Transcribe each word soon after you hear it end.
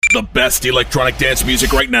The best electronic dance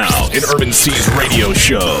music right now in Urban C's radio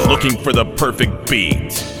show. Looking for the perfect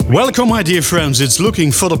beat. Welcome, my dear friends. It's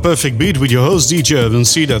Looking for the Perfect Beat with your host, DJ Urban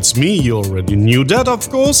C. That's me. You already knew that, of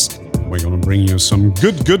course. We're gonna bring you some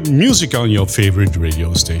good music on your favorite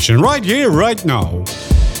radio station. Right here, right now.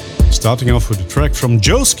 Starting off with a track from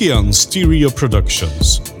Joski on Stereo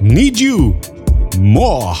Productions. Need You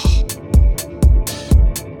More.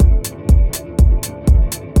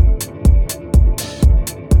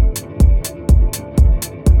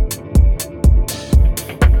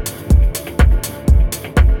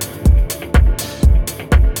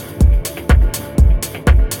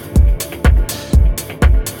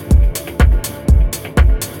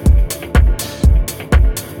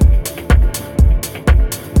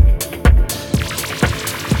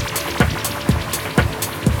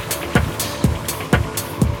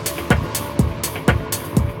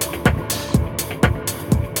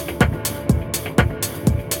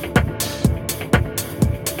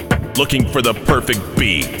 Looking for the perfect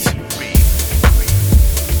beat.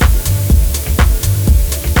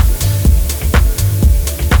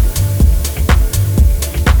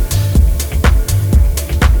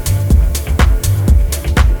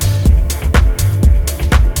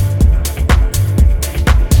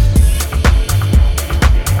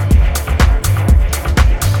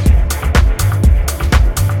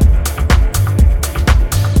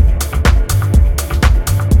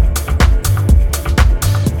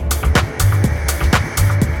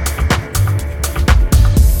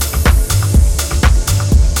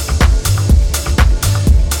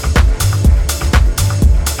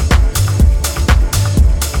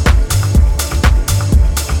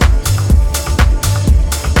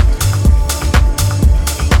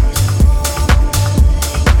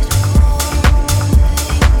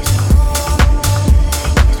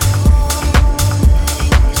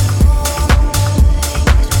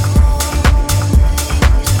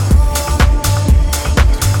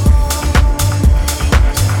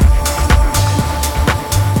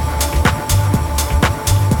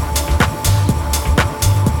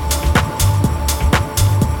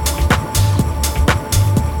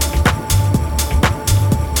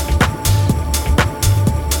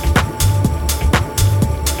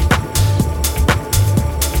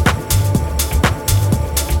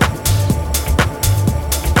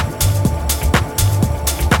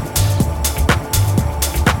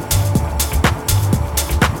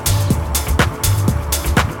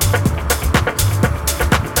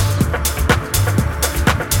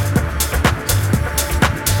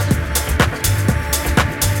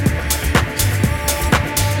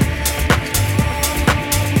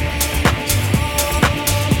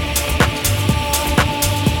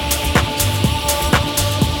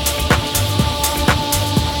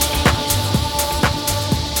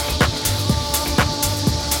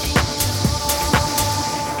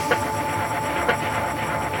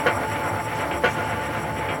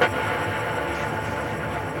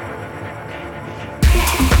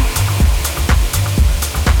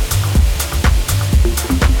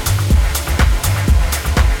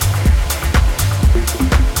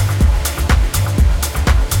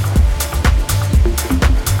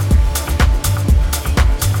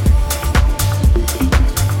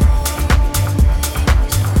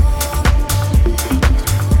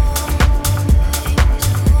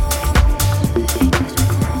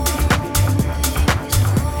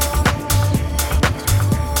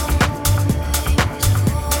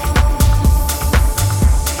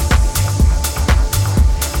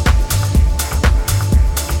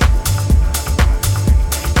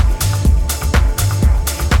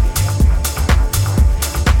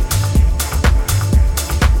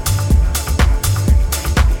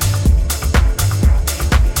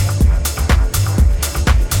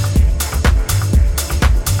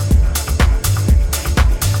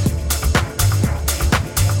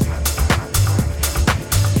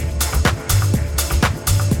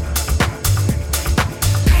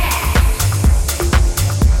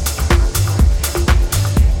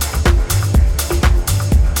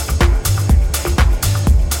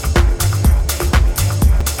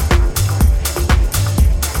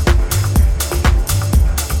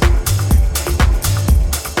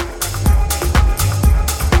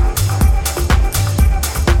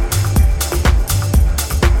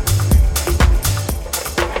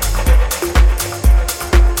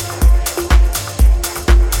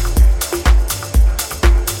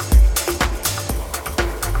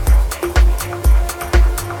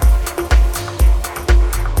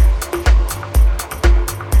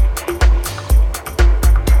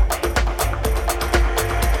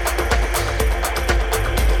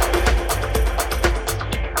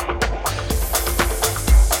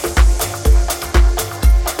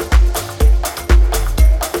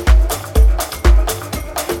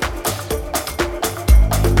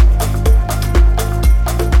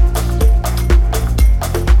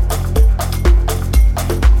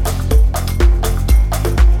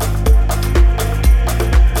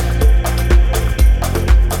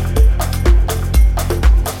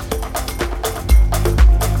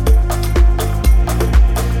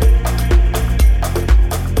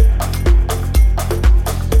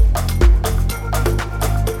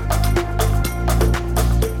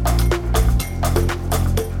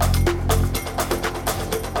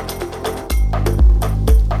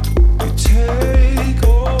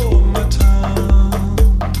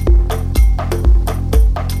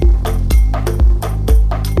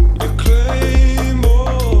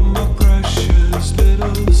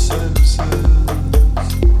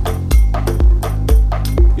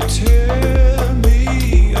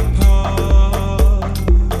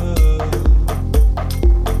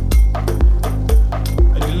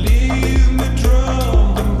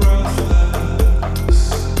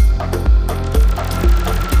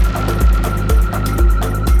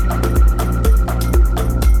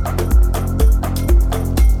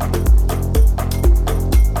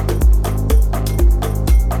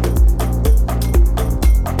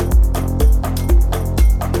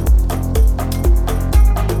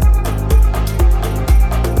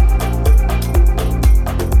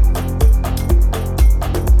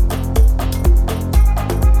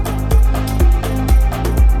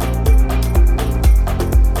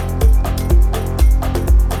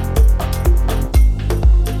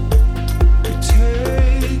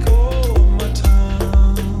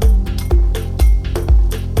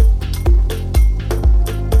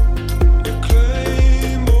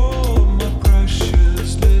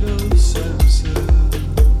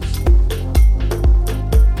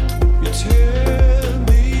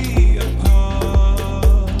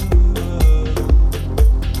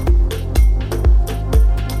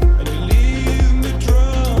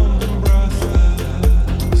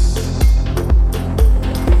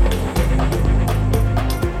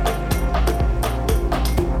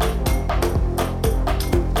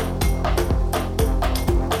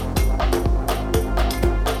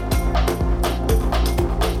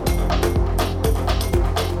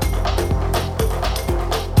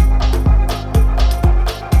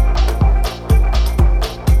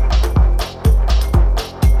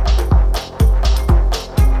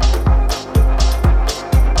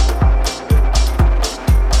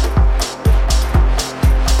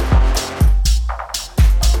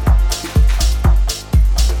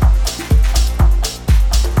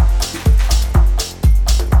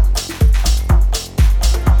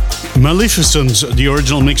 Maleficent, the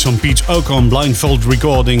original mix on Pete Ocon Blindfold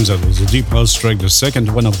Recordings. That was a deep house track, the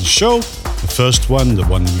second one of the show. The first one, the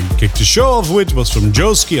one we kicked the show off with, was from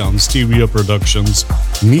Joski on Stereo Productions,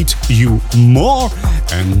 Need You More.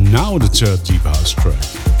 And now the third deep house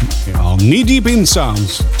track on Knee Deep in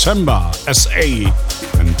Sounds, Temba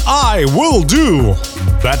SA, and I Will Do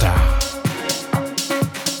Better.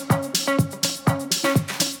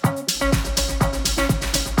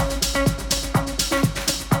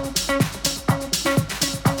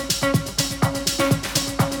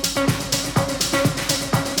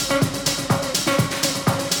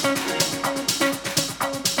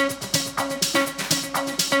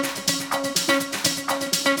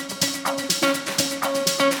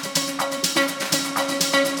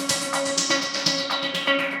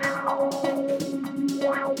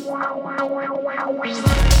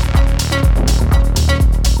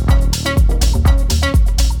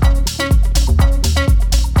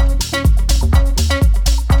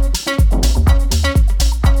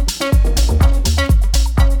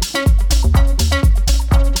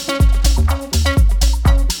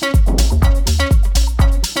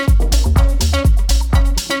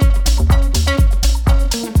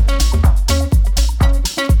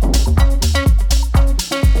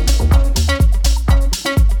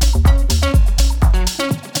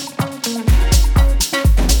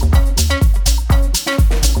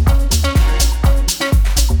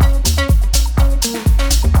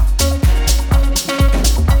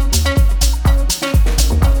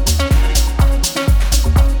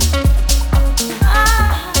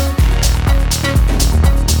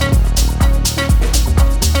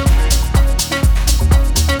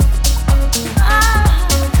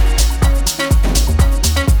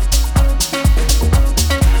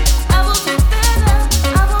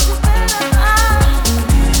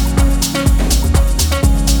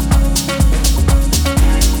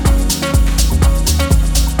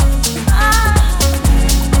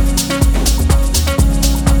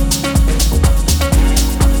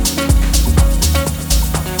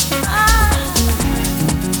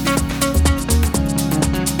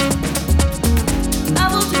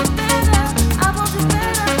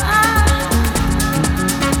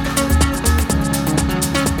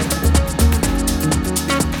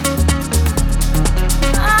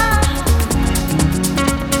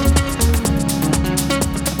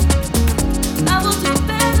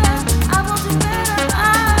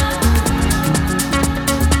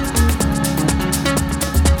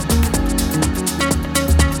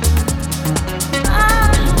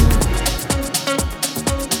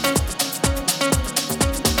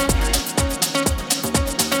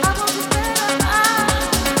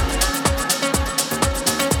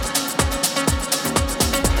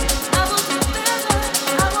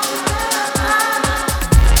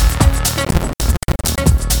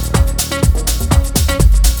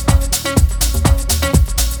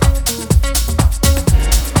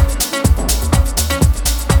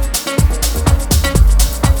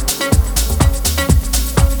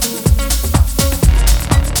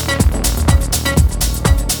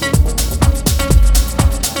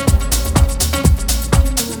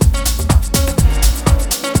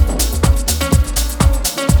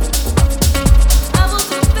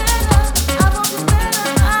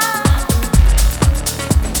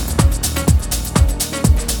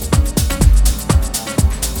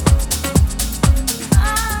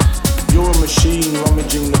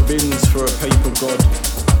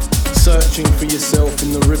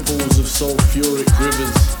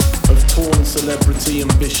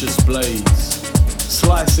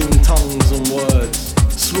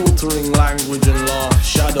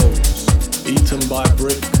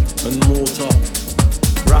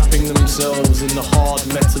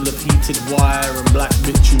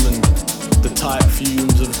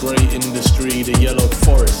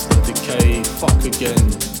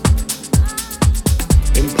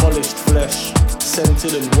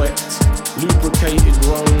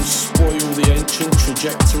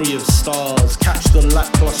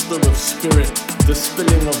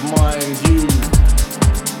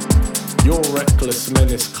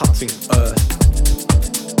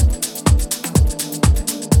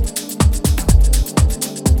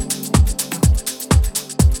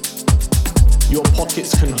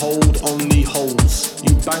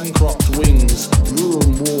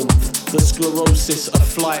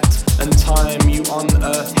 Time, you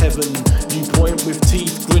unearth heaven. You point with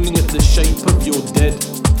teeth, grinning at the shape of your dead.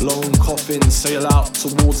 Lone coffins sail out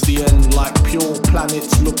towards the end like pure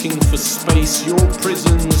planets looking for space. Your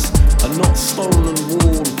prisons are not stone and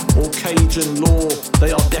wall or cage and law.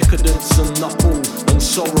 They are decadence and knuckle and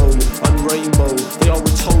sorrow and rainbow. They are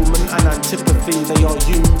atonement and antipathy. They are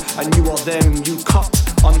you and you are them. You cut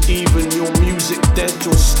uneven, your music dead,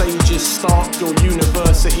 your stages stark, your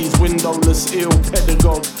university's windowless ill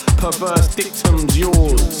pedagogue, perverse dictums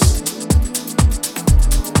yours.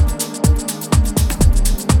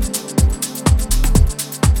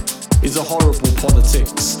 Is a horrible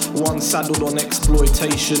politics, one saddled on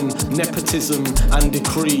exploitation, nepotism and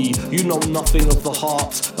decree. You know nothing of the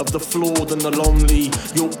heart, of the flawed and the lonely.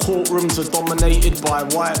 Your courtrooms are dominated by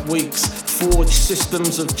white wigs, forged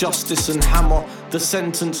systems of justice and hammer the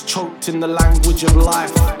sentence choked in the language of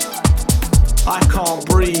life. I can't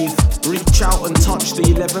breathe, reach out and touch the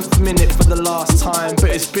 11th minute for the last time, but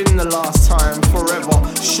it's been the last time forever.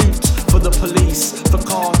 Shoot for the police, for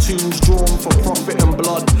cartoons drawn for profit and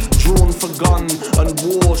blood, drawn for gun and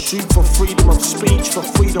war. Shoot for freedom of speech, for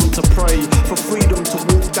freedom to pray, for freedom to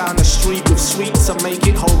walk down the street with sweets and make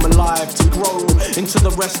it home alive, to grow into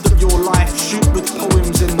the rest of your life. Shoot with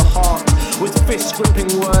poems in the heart, with fist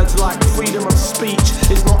gripping words like freedom of speech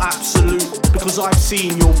is not absolute, because I've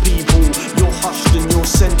seen your people. You're hushed and you're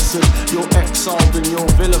censored, you're exiled and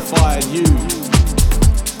you're vilified. You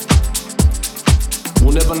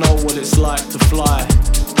will never know what it's like to fly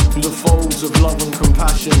through the folds of love and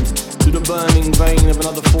compassion, through the burning vein of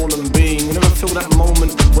another fallen being. You never feel that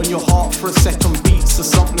moment when your heart for a second beats to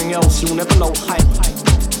something else. You'll never know hype.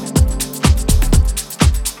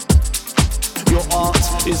 Your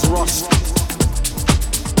art is rust,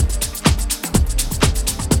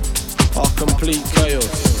 our complete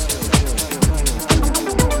chaos.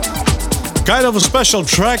 Kind of a special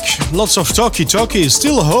track, lots of talkie-talkie.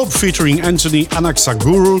 Still Hope featuring Anthony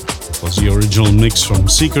Anaxaguru was the original mix from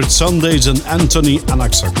Secret Sundays, and Anthony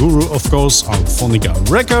Anaxaguru, of course, on Phonica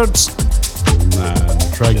Records. And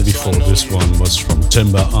the track before this one was from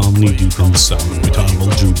Timber Omni Deep Inside with I Will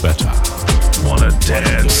Do Better. Wanna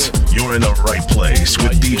dance? You're in the right place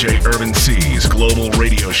with DJ Irvin C's global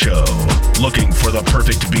radio show. Looking for the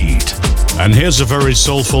perfect beat. And here's a very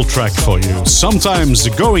soulful track for you. Sometimes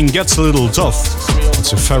the going gets a little tough.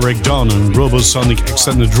 It's a Ferric Dawn and Robosonic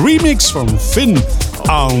extended remix from Finn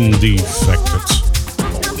Undefected.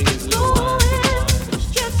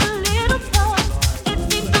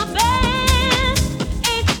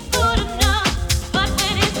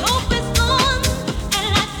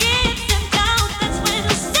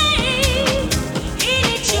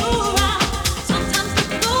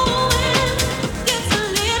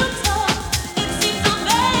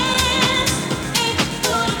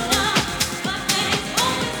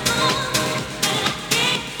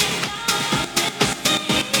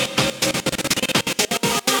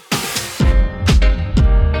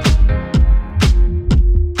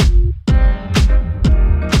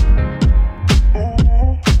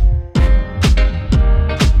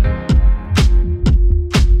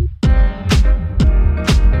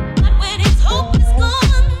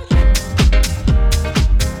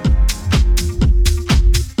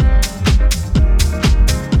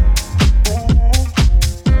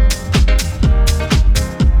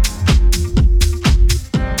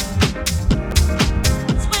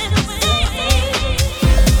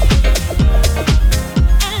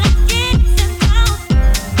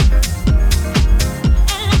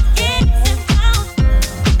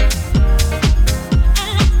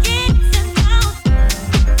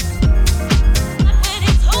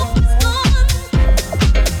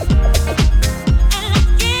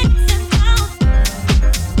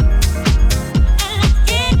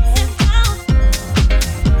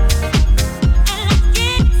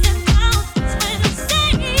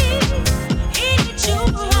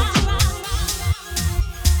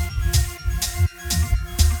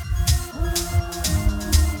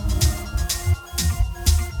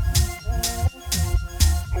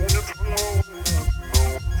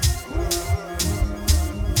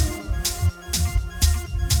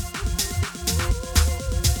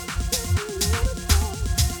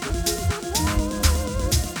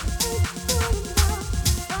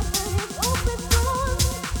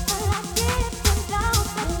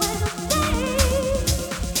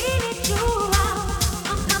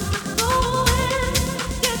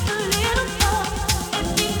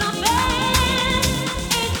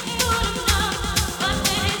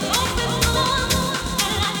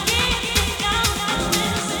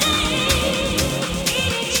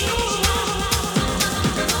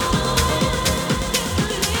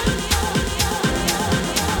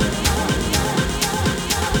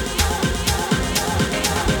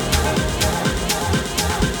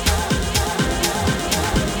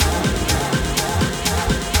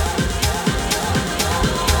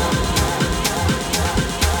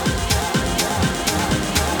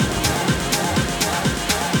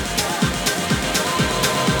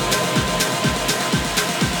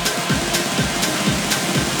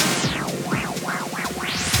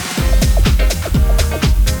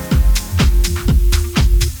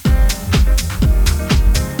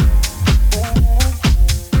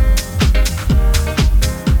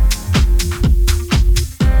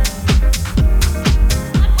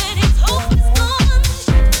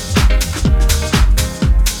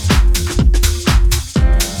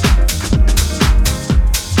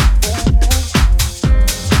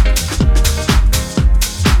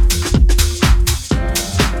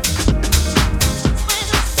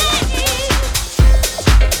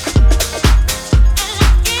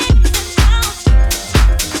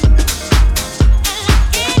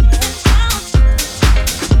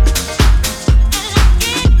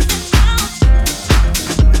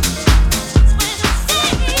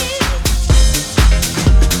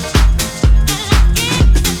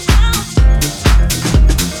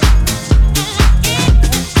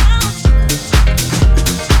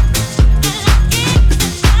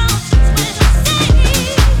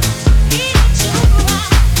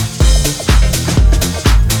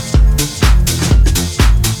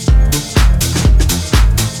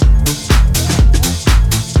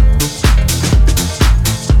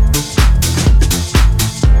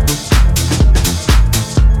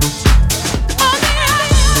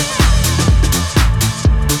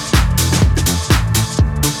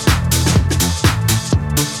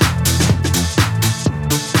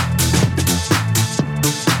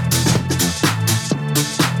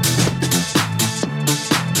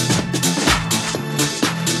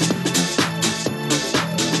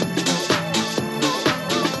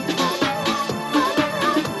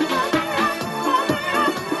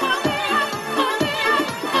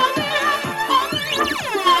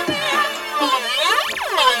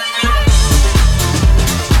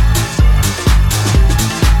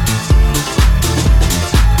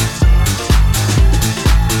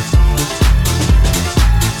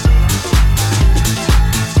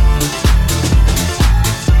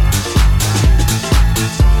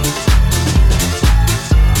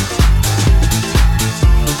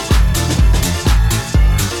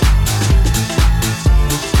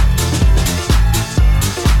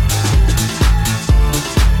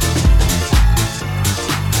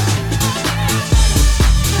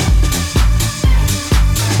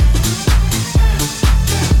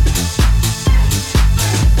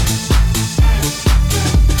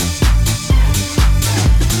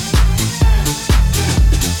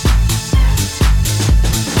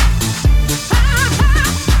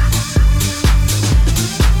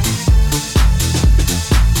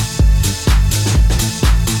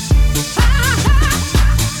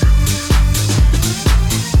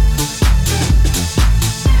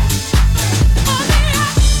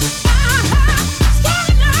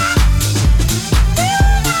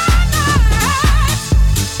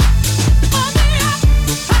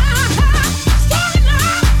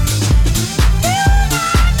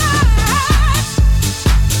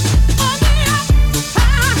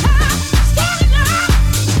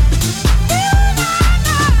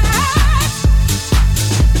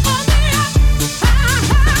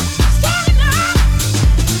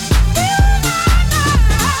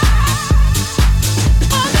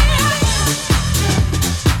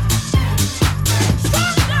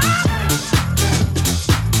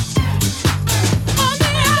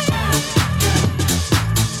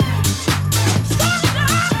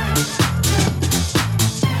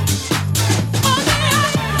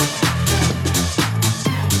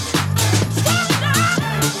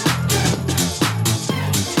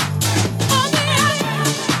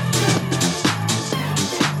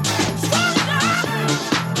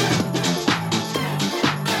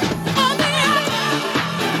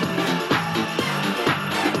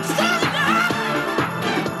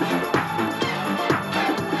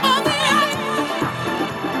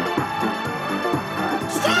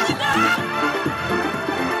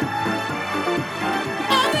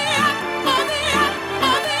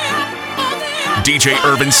 DJ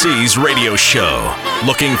Irvin C's radio show.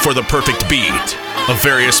 Looking for the perfect beat. A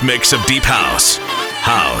various mix of deep house,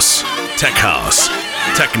 tech house,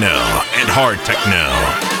 techno, and hard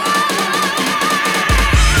techno.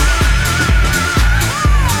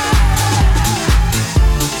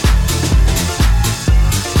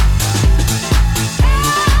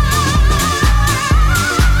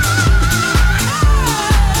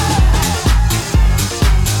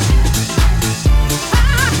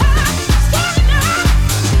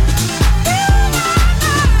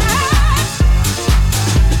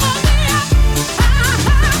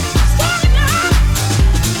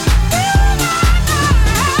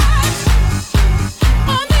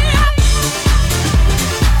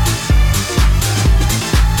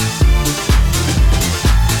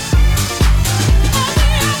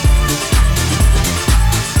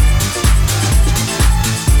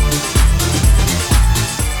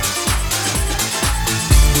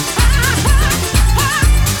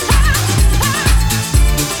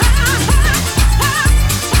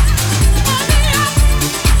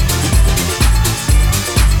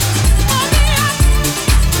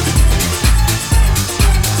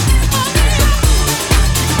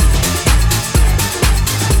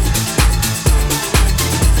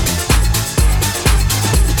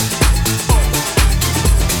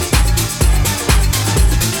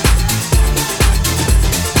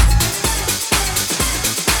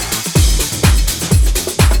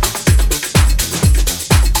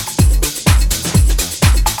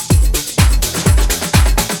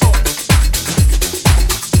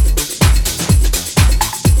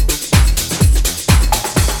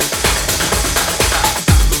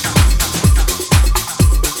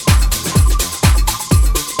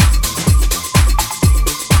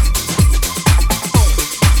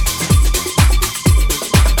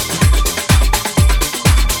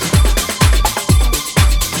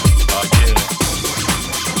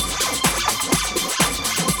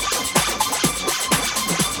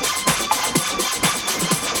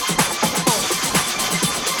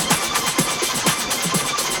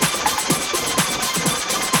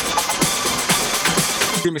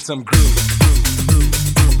 Give me some groove.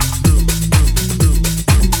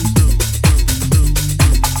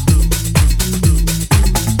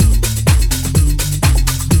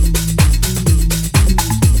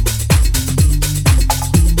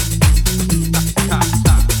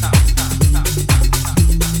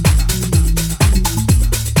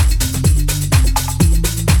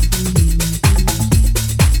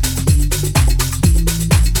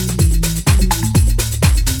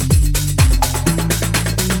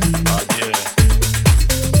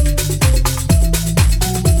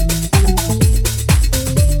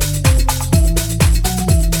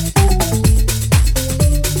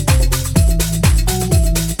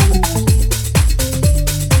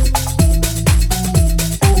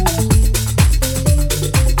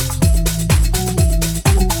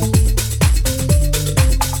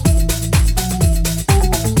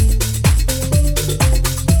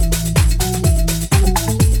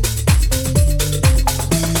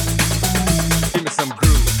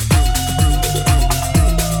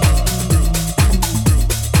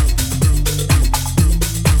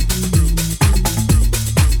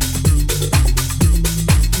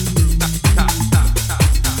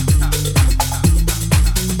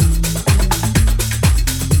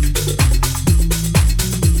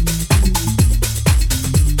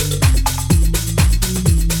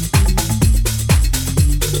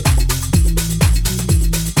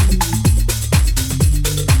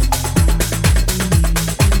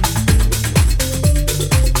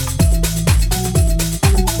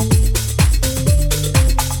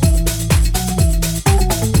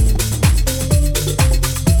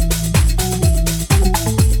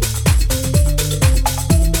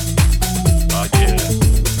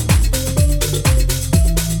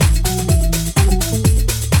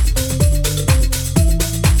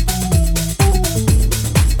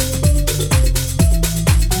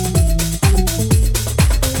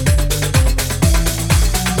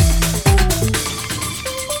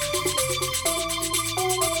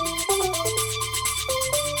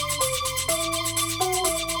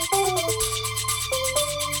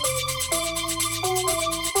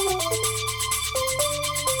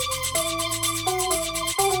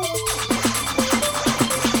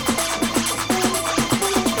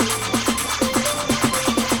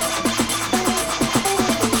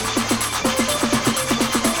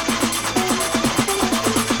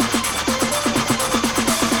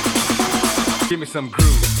 Give me some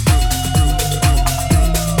groove.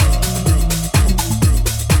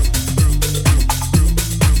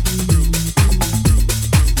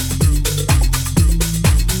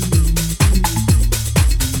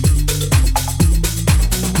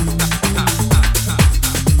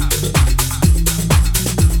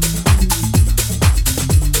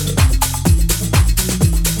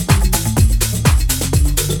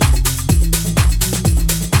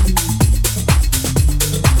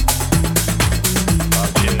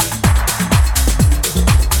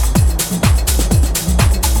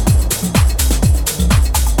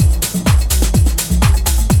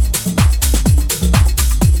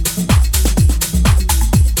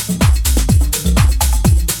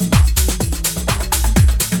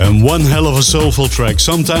 One hell of a soulful track.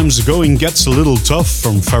 Sometimes the going gets a little tough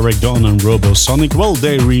from Farrick Dawn and Robosonic. Well,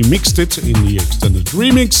 they remixed it in the extended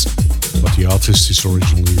remix, but the artist is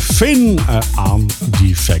originally Finn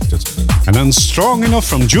Undefected. And then Strong Enough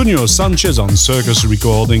from Junior Sanchez on Circus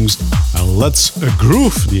Recordings. And Let's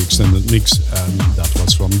Groove, the extended mix, and that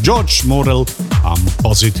was from George Morel on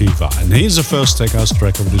Positiva. And here's the first tech house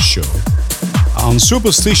track of the show. On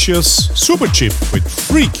Superstitious, Super Chip with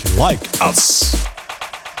Freak Like Us.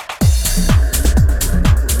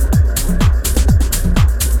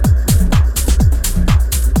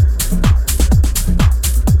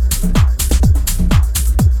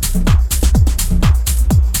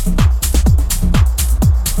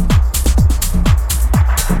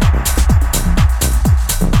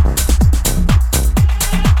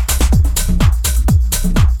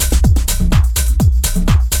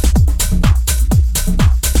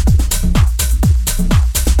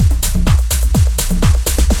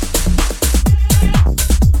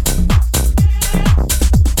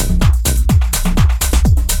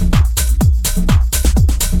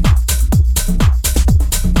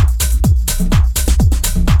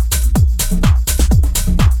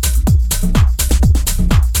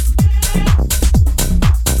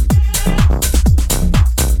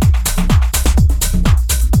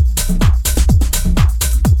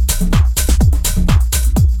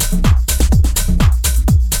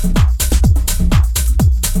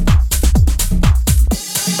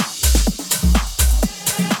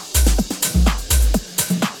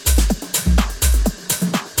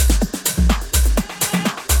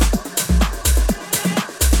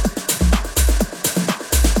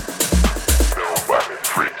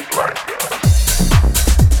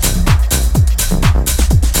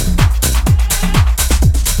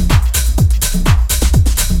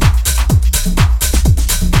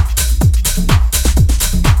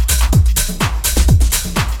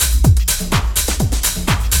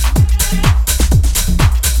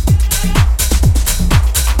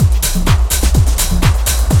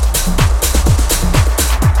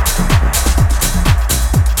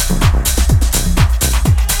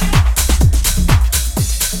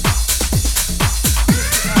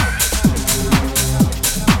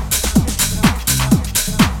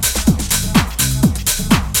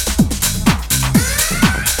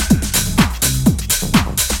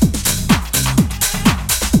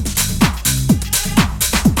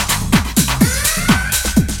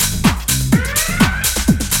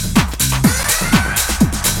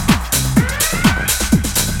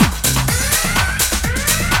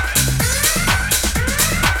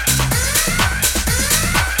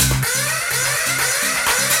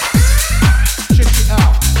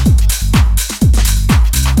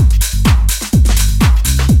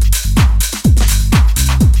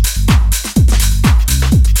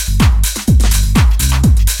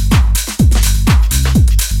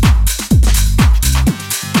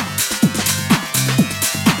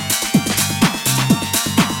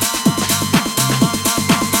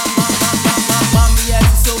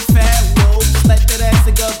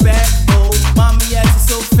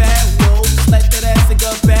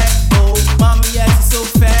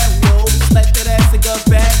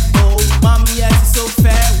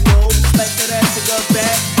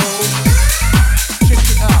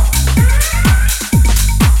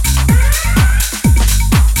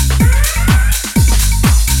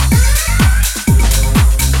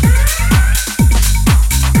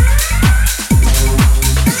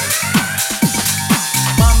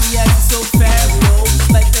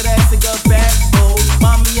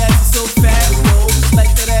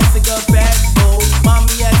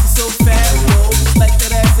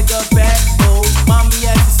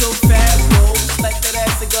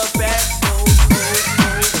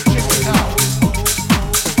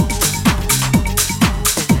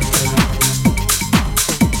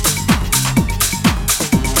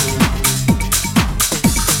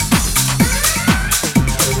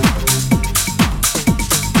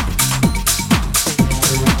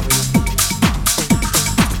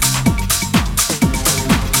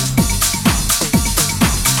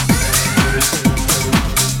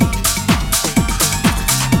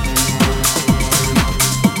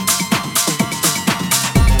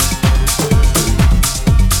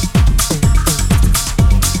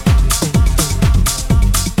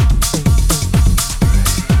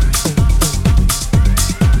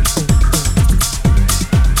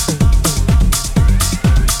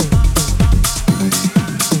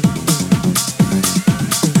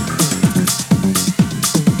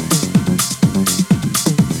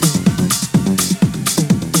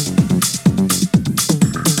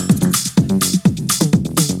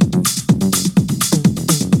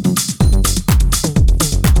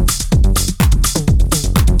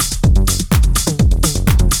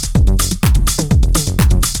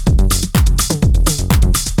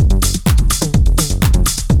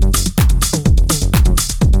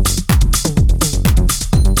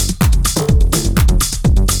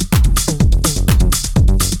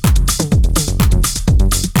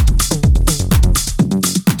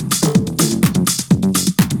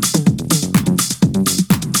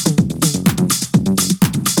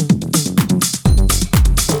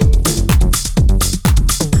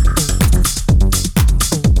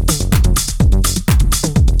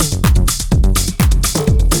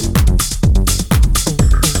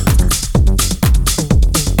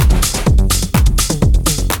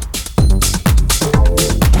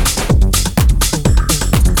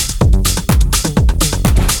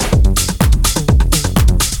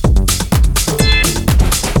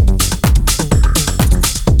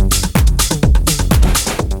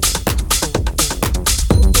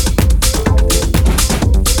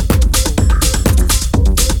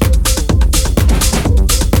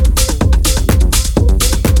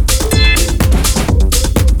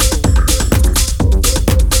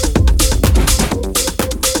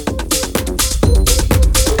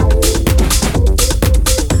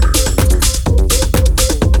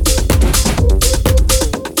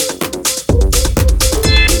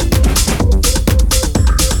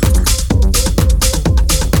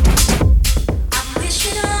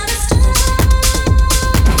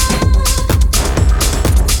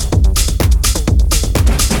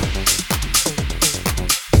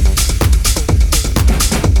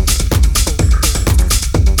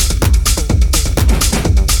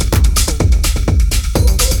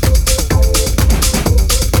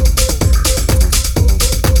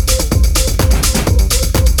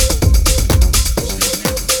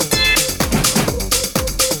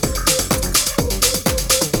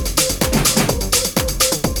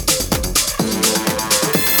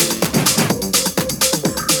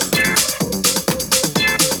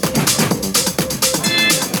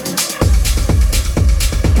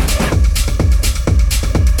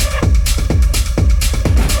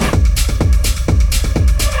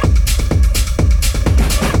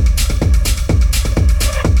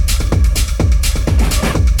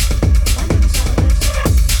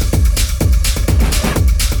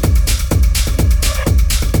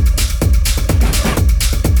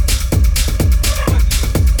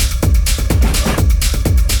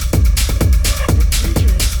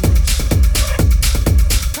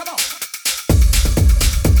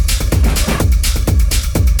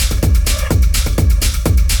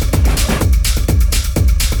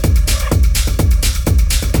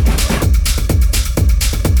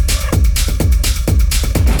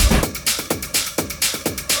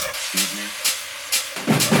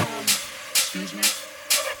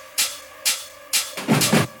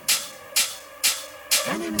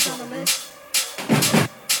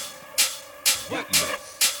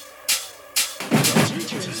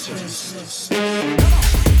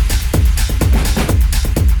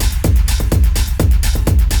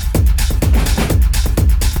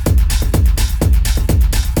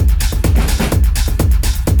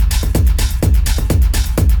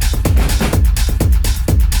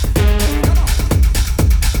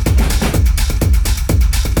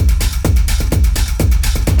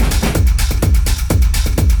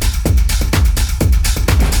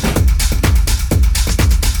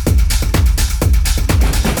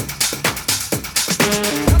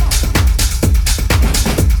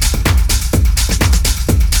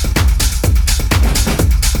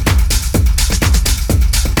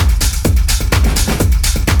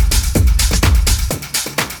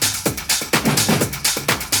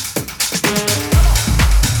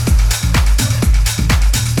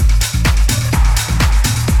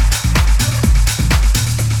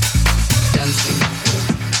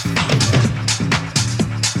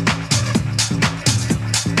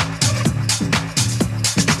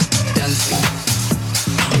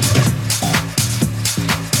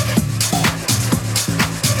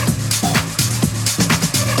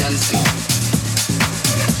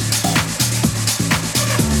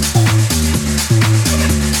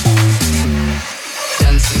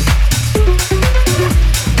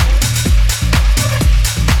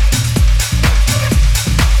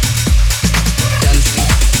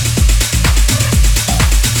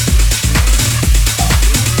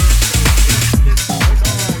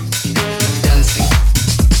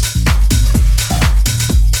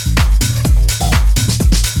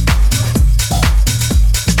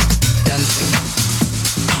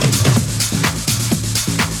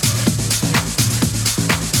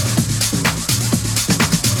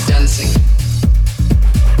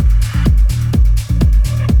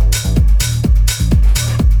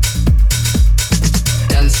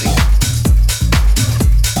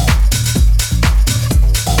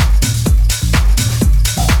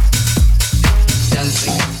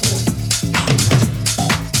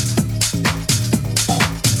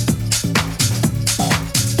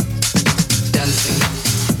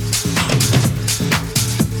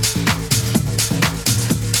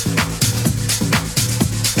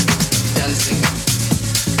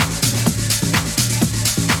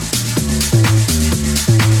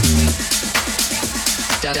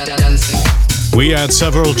 We had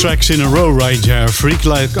several tracks in a row right there. Freak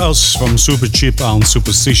Like Us from Superchip on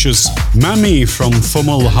Superstitious, Mammy from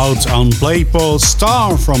Fummelhout on Playport,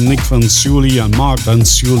 Star from Nick Fanciulli and Mark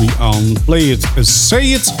Fanciulli on Play It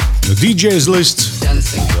Say It, the DJ's List,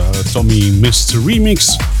 Tommy Mist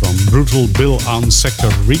remix from Brutal Bill on Sector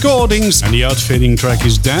Recordings, and the outfitting track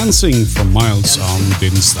is Dancing from Miles on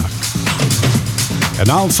Dinstag. And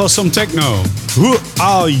now for some techno. Who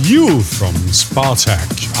Are You from Spartak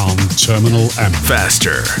on Terminal M.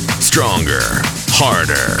 Faster, stronger,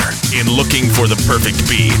 harder. In Looking for the Perfect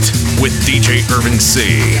Beat with DJ Irvin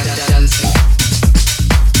C.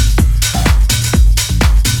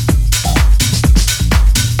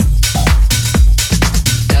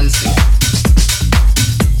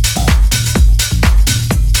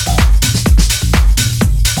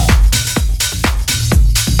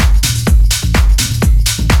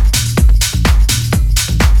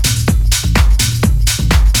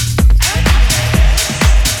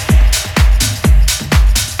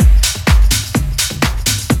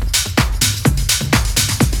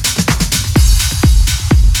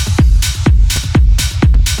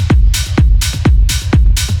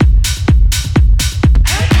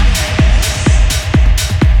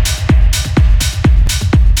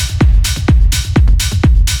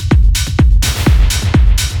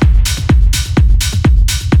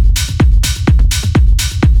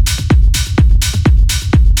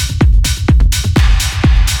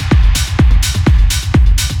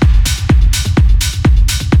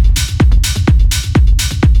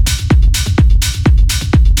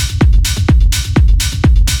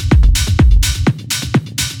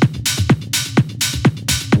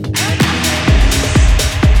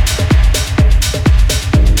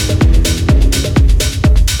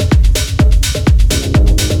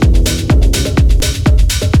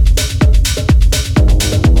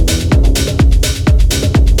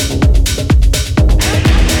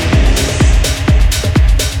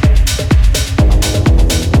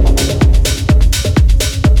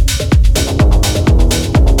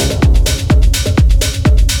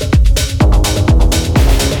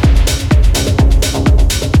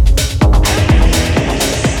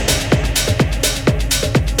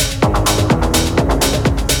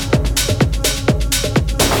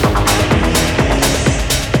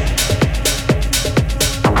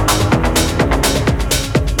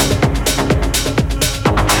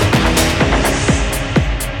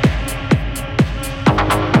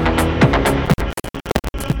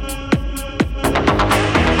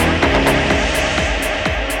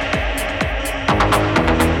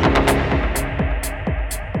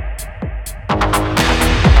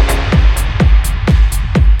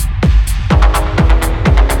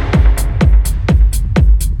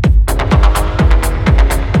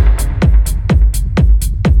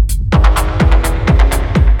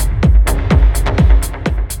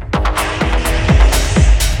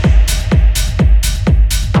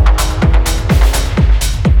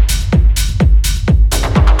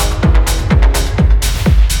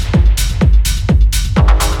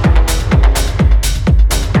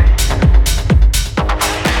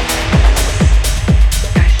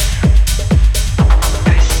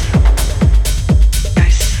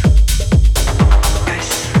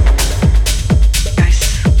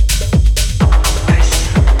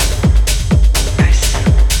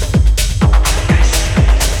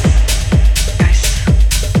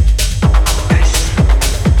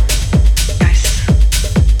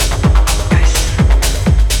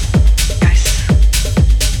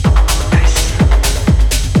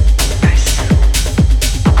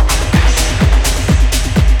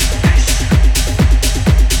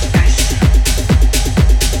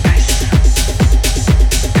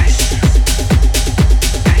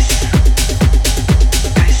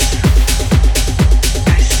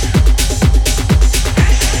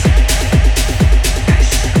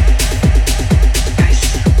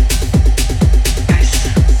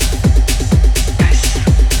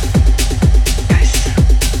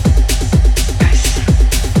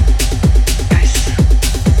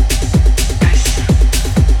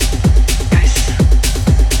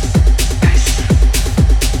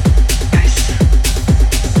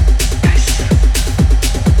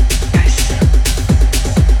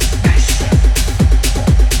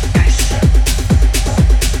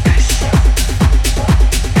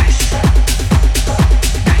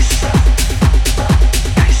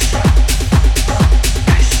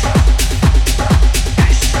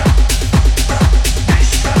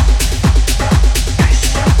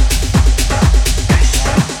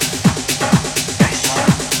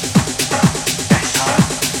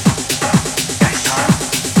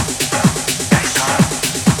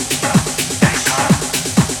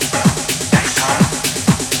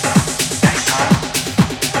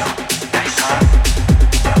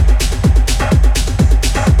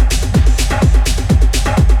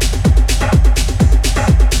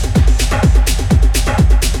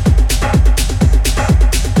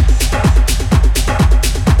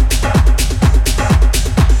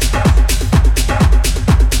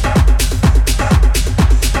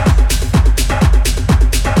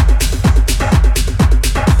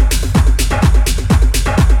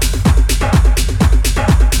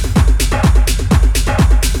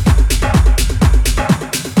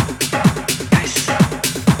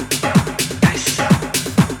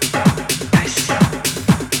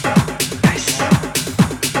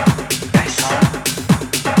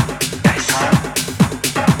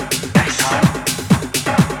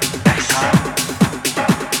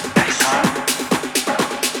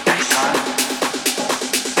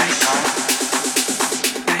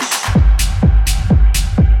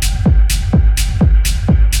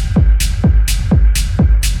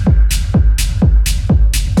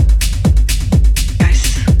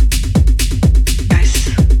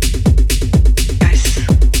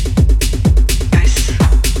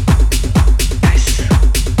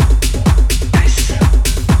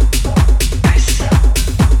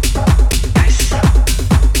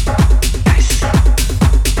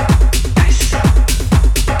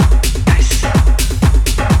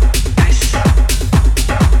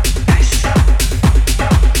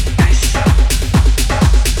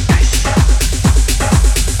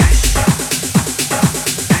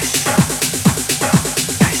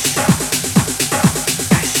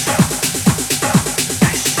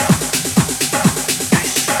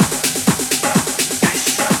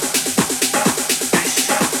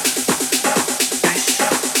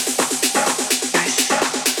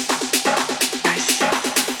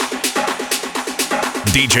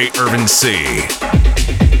 DJ Irvin C.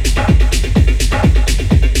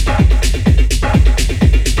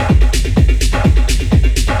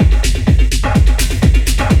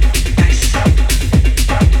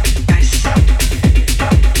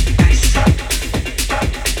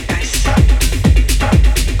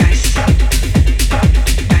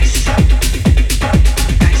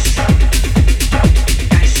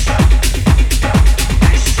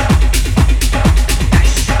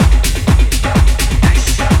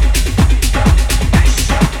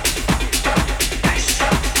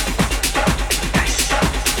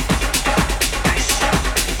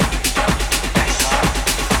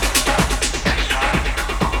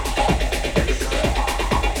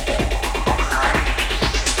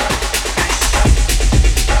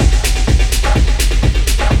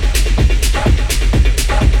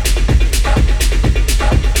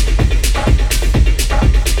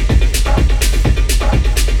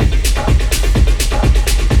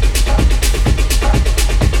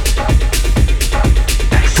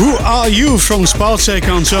 Are You from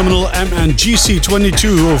Spalsec on Terminal M and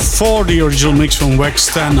GC22 for the original mix from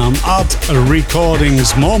Wax 10 on Art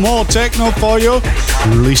Recordings. More techno for you,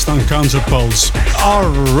 released on Counterpulse.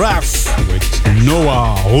 RF with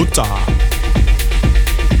Noah Hota.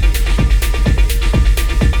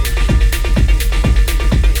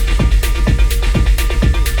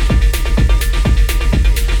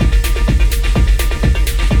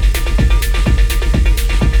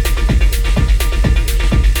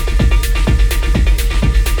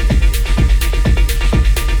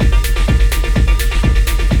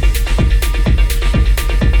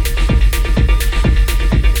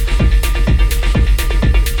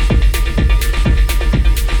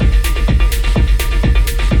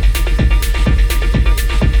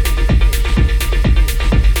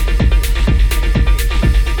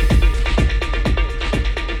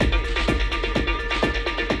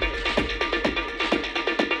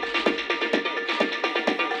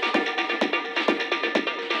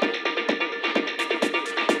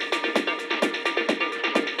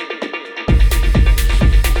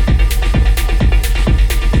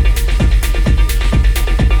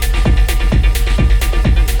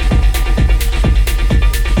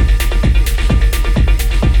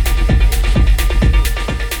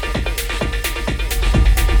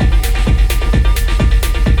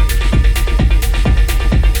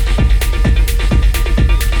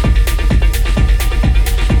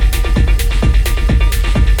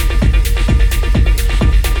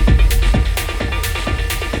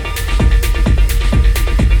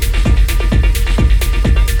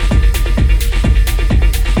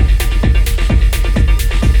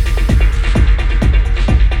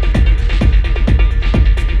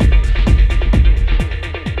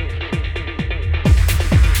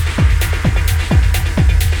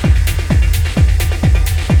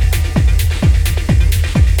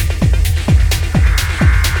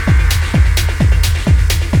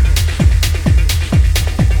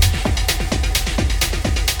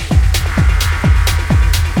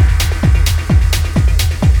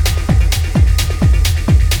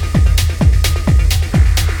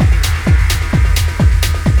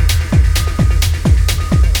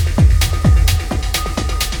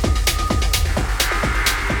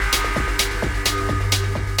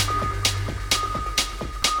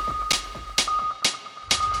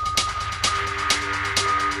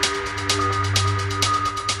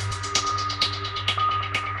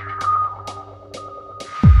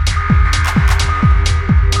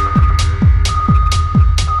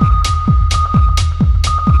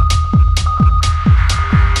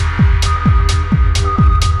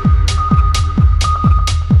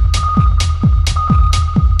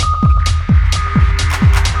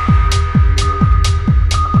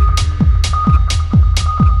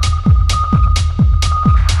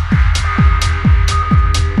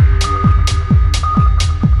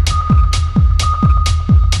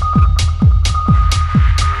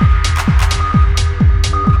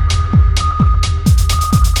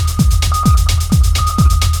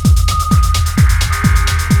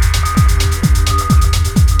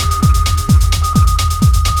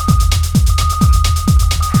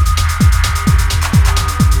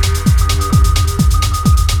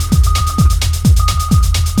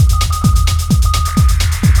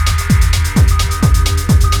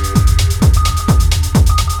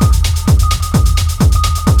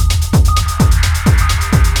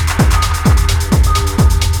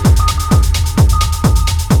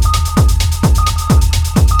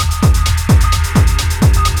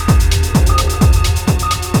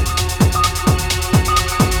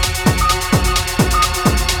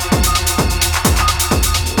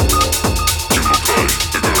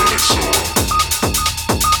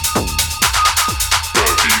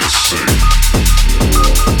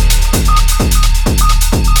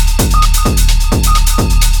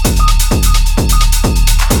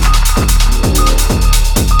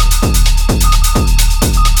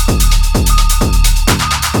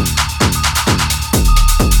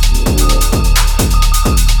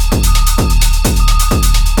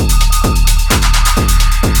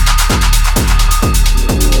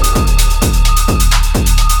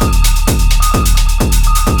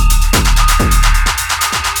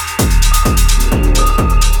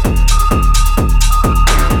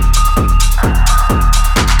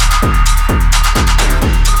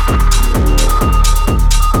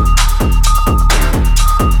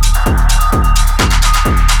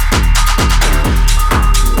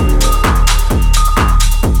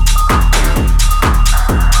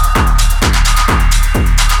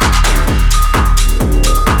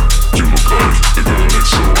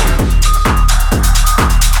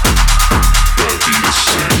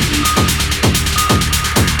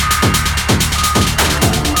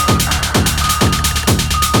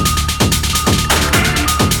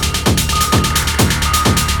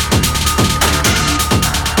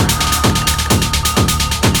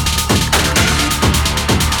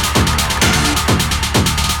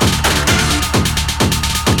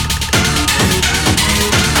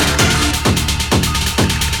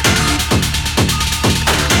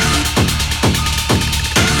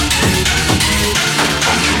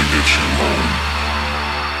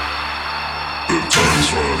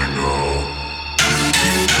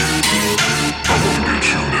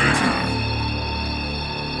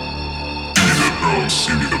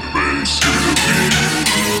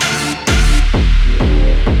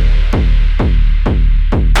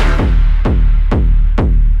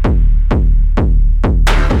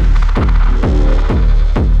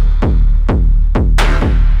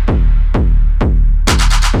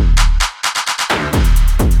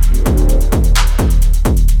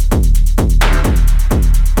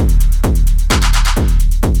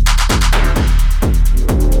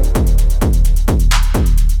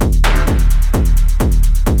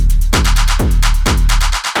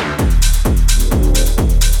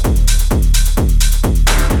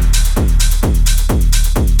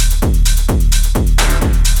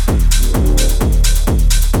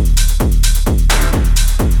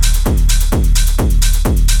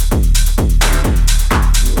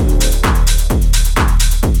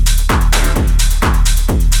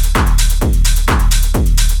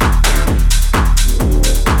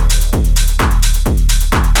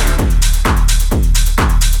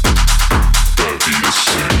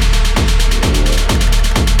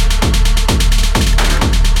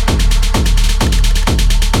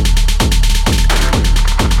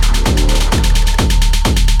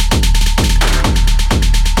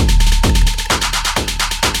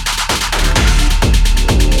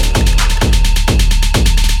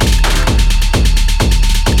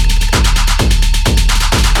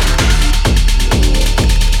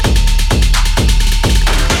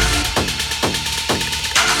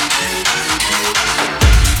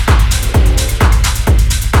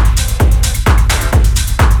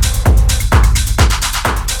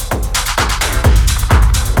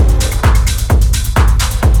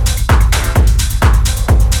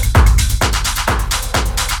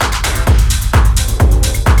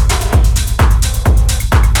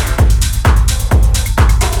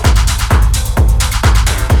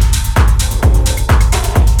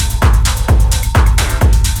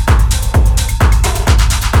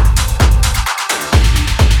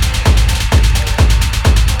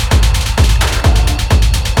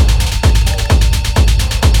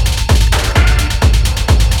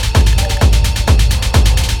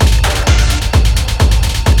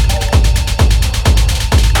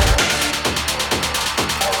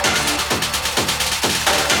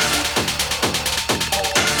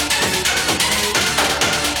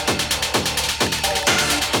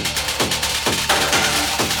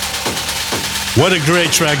 What a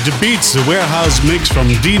great track. The Beats, the Warehouse mix from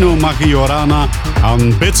Dino Majorana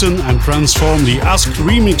on Bitten and Transform, the Ask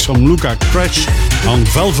remix from Luca Crash on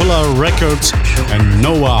Valvula Records, and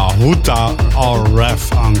Noah Huta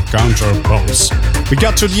RF on Counterpulse. We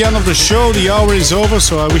got to the end of the show, the hour is over,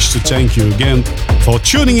 so I wish to thank you again for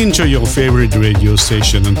tuning into your favorite radio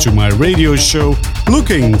station and to my radio show,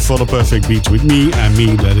 Looking for the Perfect Beat with me, and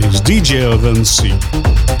me, that is DJ Irvin C.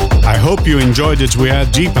 I hope you enjoyed it. We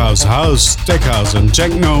had Deep House, House, Tech House and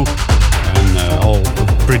Techno, and all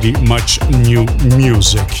pretty much new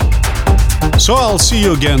music. So I'll see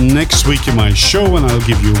you again next week in my show, and I'll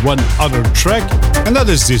give you one other track, and that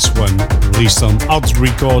is this one, released on Out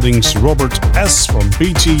Recordings, Robert S. from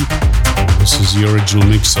BT. This is the original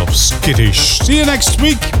mix of Skittish. See you next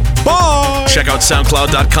week. Bye! Check out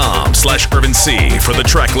SoundCloud.com/IrvinC for the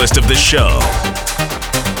track list of this show.